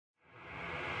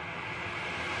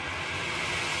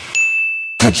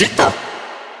Kgto.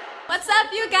 What's up,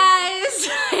 you guys?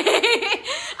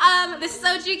 This is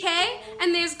OGK,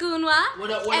 and there's Gunwa. What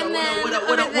up,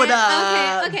 What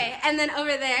up? Okay. And then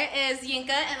over there is Yinka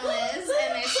and Liz,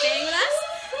 and they're staying with us.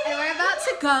 And we're about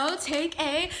to go take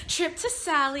a trip to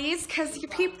Sally's, because you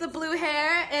peep the blue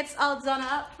hair. It's all done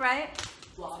up, right?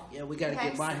 Yeah, we gotta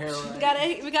get my hair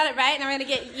right. We got it right, and we're gonna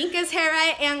get Yinka's hair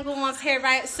right and Gunwa's hair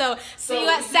right. So see you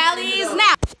at Sally's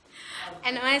now.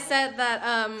 And I said that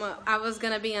I was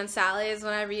gonna be on Sally's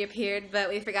when I reappeared, but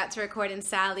we forgot to record in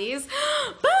Sally's.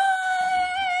 Bye!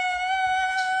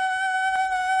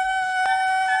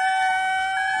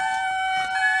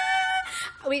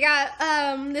 We got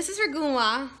this is for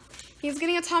Gunwa. He's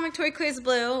getting Atomic Turquoise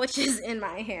Blue, which is in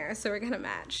my hair, so we're gonna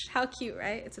match. How cute,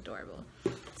 right? It's adorable.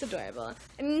 It's adorable.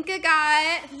 And Yinka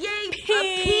got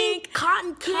pink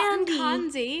cotton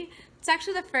candy. It's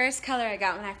actually the first color I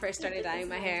got when I first started dyeing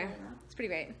my hair. It's pretty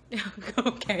great.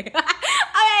 Okay.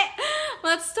 Alright,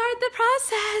 let's start the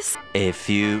process. A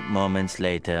few moments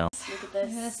later. Look at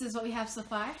this. This is what we have so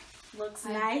far. Looks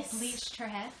I nice. bleached her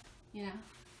head, you know,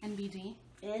 NBD.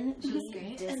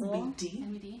 NBD.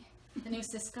 NBD. The new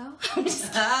Cisco. I'm just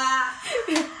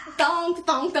Thong,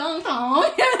 thong, thong,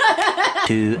 thong.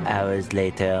 2 hours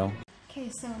later. Okay,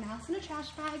 so now it's in a trash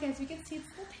bag. As we can see, it's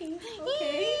still pink.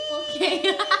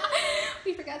 Okay.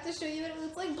 We forgot to show you that it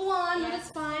looks like blonde, but it's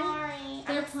fine. Sorry.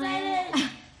 They're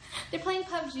playing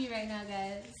PUBG right now,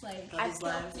 guys. Like,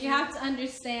 you have to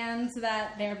understand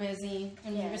that they're busy,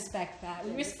 and we respect that.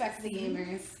 We respect the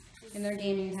gamers in their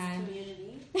gaming time.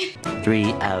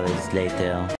 3 hours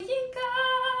later.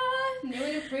 New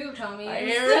and improved, homie. I Your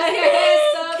hear it. hair is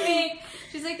so pink.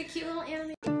 She's like the cute little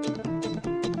anime.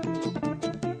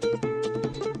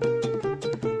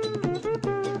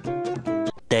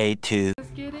 Day 2.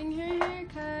 Just getting her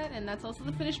haircut, and that's also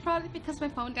the finished product because my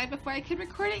phone died before I could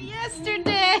record it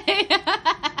yesterday.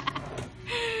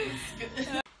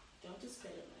 Don't just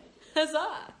spit it like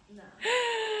Huzzah! No.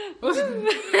 Yo.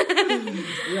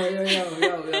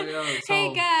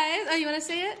 Hey guys, oh, you want to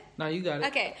say it? No, you got it.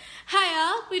 Okay. Hi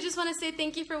all. We just want to say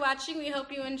thank you for watching. We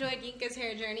hope you enjoyed Yinka's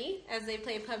hair journey as they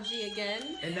play PUBG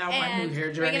again. And now my new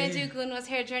hair journey. We're going to do Gunwa's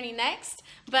hair journey next.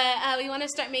 But we want to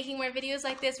start making more videos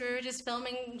like this where we're just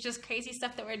filming just crazy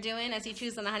stuff that we're doing as he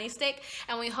chews on the honey stick.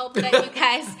 And we hope that you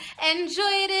guys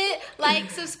enjoyed it. Like,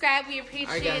 subscribe. We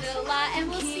appreciate it a lot. And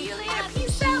we'll see you later.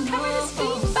 Peace out. Cover the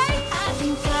screen. Bye.